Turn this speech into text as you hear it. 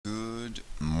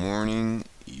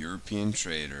European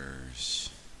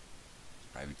traders,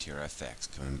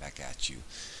 PrivateerFX coming back at you.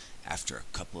 After a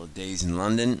couple of days in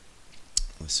London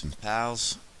with some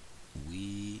pals,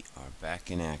 we are back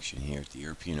in action here at the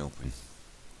European Open.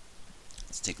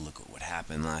 Let's take a look at what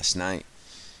happened last night.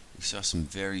 We saw some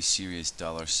very serious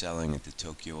dollar selling at the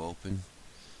Tokyo Open.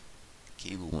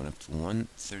 Cable went up to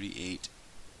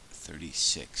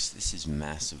 138.36. This is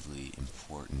massively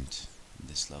important,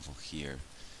 this level here,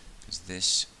 because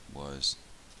this was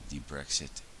the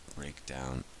Brexit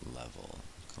breakdown level,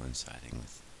 coinciding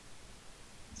with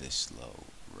this low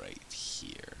right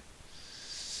here.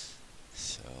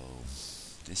 So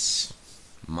this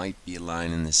might be a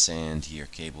line in the sand here,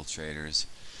 cable traders.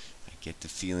 I get the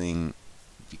feeling,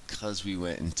 because we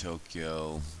went in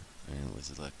Tokyo and it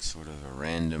was like sort of a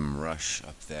random rush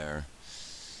up there,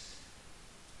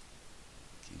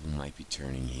 cable might be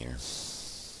turning here.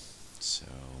 So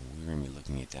we're going to be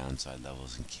looking at downside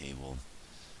levels in cable.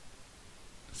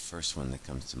 The first one that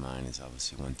comes to mind is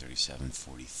obviously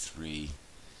 137.43.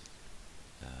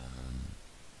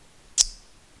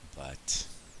 But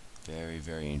very,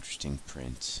 very interesting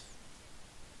print.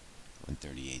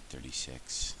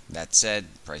 138.36. That said,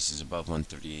 price is above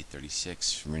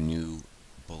 138.36. Renew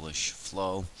bullish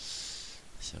flow.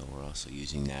 So we're also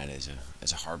using that as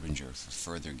a harbinger for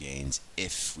further gains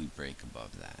if we break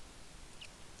above that.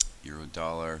 Euro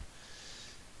dollar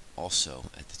also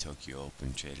at the Tokyo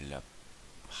Open traded up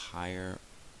higher,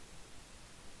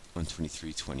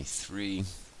 123.23.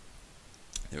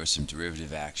 There was some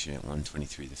derivative action at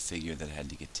 123, the figure that had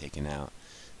to get taken out.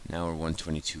 Now we're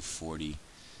 122.40.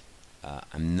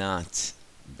 I'm not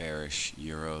bearish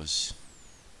euros,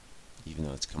 even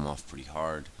though it's come off pretty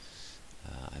hard.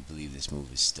 I believe this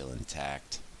move is still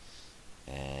intact,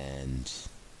 and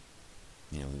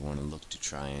we want to look to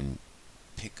try and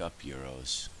pick up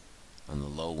euros on the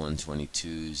low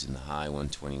 122s and the high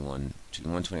 121,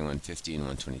 between 121.50 and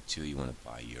 122. You want to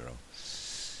buy euro.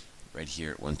 Right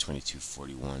here at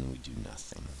 122.41, we do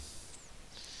nothing.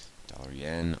 Dollar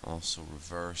yen also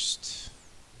reversed.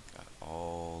 Got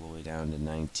all the way down to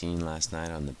 19 last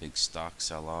night on the big stock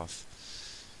sell-off.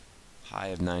 High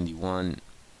of 91.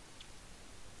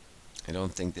 I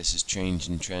don't think this is change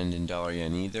in trend in dollar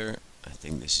yen either. I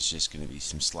think this is just going to be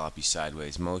some sloppy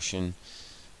sideways motion.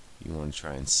 You want to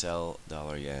try and sell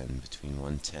dollar yen between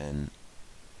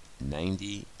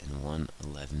 110.90 and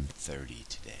 111.30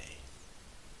 today.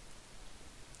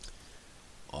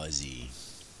 Aussie,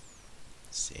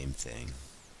 same thing.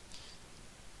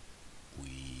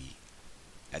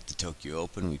 At the Tokyo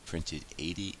Open, we printed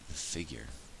 80 the figure.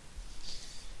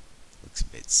 Looks a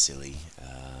bit silly.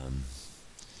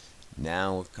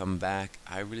 Now we've come back.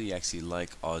 I really actually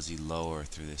like Aussie lower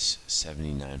through this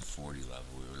 79.40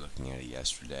 level. We were looking at it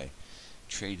yesterday.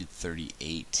 Traded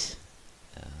 38,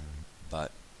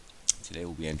 but today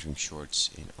we'll be entering shorts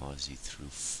in Aussie through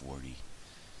 40.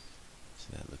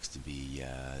 So that looks to be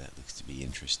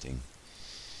interesting.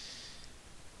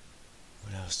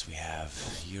 What else do we have?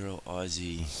 Euro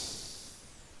Aussie.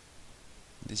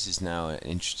 This is now an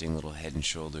interesting little head and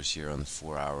shoulders here on the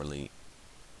 4-hourly.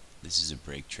 This is a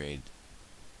break trade,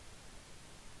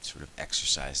 sort of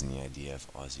exercising the idea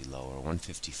of Aussie lower.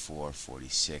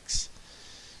 154.46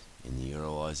 in the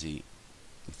Euro Aussie.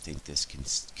 We think this can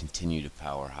continue to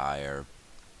power higher,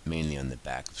 mainly on the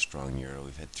back of strong euro.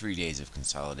 We've had 3 days of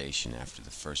consolidation after the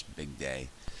first big day.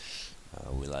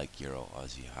 We like Euro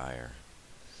Aussie higher.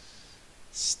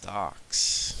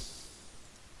 Stocks.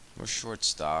 We're short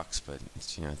stocks, but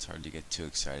it's hard to get too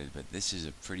excited. But this is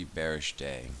a pretty bearish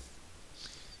day.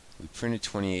 We printed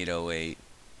 28.08,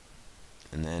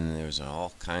 and then there was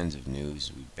all kinds of news.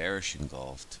 We bearish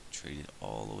engulfed, traded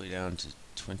all the way down to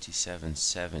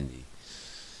 27.70.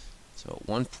 So at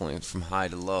one point, from high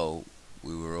to low,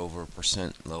 we were over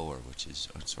 1% lower, which is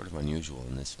sort of unusual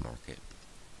in this market.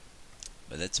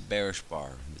 But that's a bearish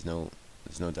bar.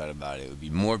 There's no doubt about it. It would be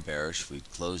more bearish if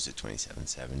we'd closed at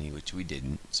 27.70, which we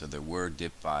didn't. So there were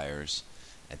dip buyers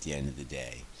at the end of the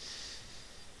day.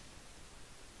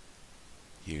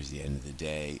 Here's the end of the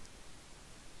day.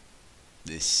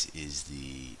 This is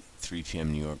the 3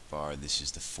 p.m. New York bar. This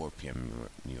is the 4 p.m.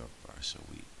 New York bar. So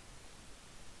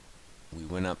we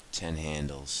went up 10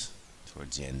 handles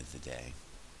towards the end of the day,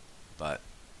 but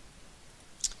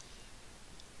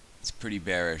it's pretty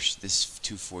bearish. This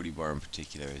 240 bar in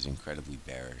particular is incredibly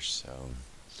bearish, so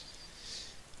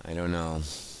I don't know.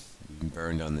 We've been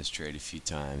burned on this trade a few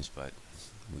times, but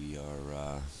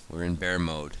we're in bear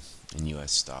mode in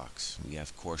US stocks. We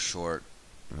have core short,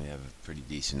 and we have a pretty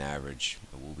decent average,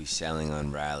 but we'll be selling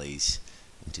on rallies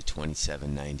into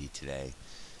 27.90 today,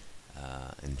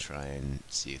 and try and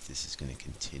see if this is going to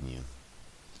continue.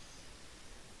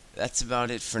 That's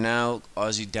about it for now.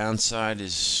 Aussie downside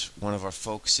is one of our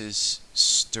focuses.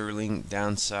 Sterling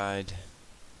downside,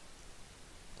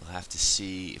 we'll have to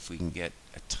see if we can get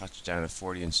a touchdown at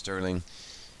 40 in sterling.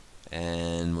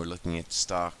 And we're looking at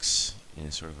stocks in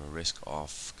a sort of a risk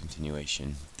off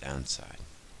continuation downside.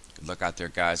 Good luck out there,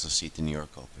 guys. We'll see you at the New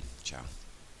York Open. Ciao.